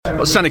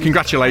Well, Senna,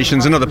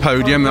 congratulations, another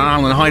podium.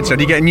 Alan Hyde said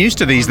you're getting used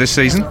to these this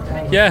season.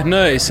 Yeah,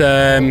 no, it's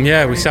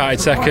we started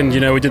second.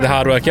 We did the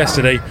hard work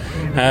yesterday.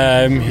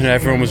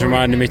 Everyone was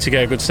reminding me to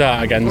get a good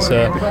start again,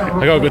 so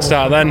I got a good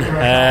start then.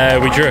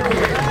 We drew.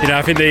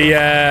 I think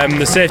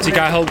the safety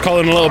guy helped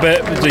Colin a little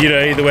bit.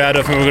 Either way, I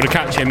don't think we were going to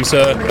catch him.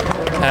 So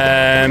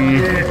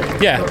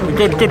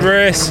good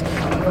race.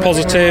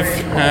 Positive.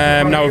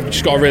 Now we've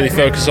just got to really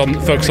focus on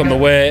the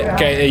weight.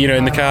 Get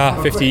in the car,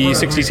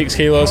 66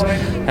 kilos.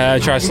 Try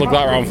to slug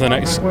that around for the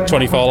next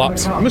 24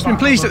 laps. You must have been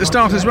pleased at the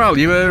start as well.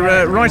 You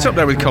were right up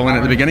there with Colin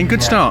at the beginning.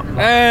 Good start.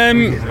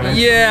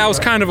 I was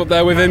kind of up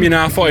there with him.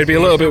 I thought he'd be a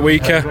little bit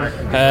weaker.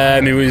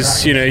 He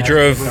was, he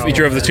drove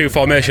the 2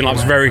 formation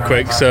laps very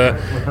quick. So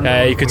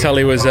you could tell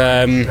he was,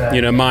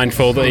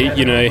 mindful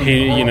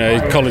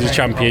that Colin's a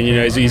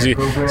champion. He's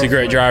a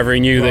great driver. He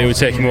knew that it would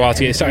take him a while to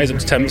get his tyres up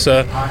to temp.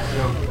 So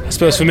I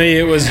suppose for me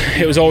it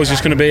was always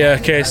just going to be a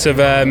case of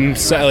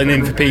settling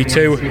in for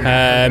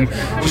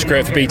P2. Just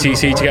great for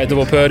BTC to get a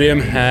double podium.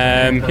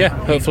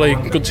 Hopefully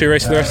good 2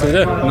 races for the rest of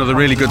the day. Another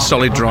really good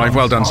solid drive.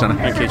 Well done, Senna.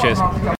 Thank you, cheers.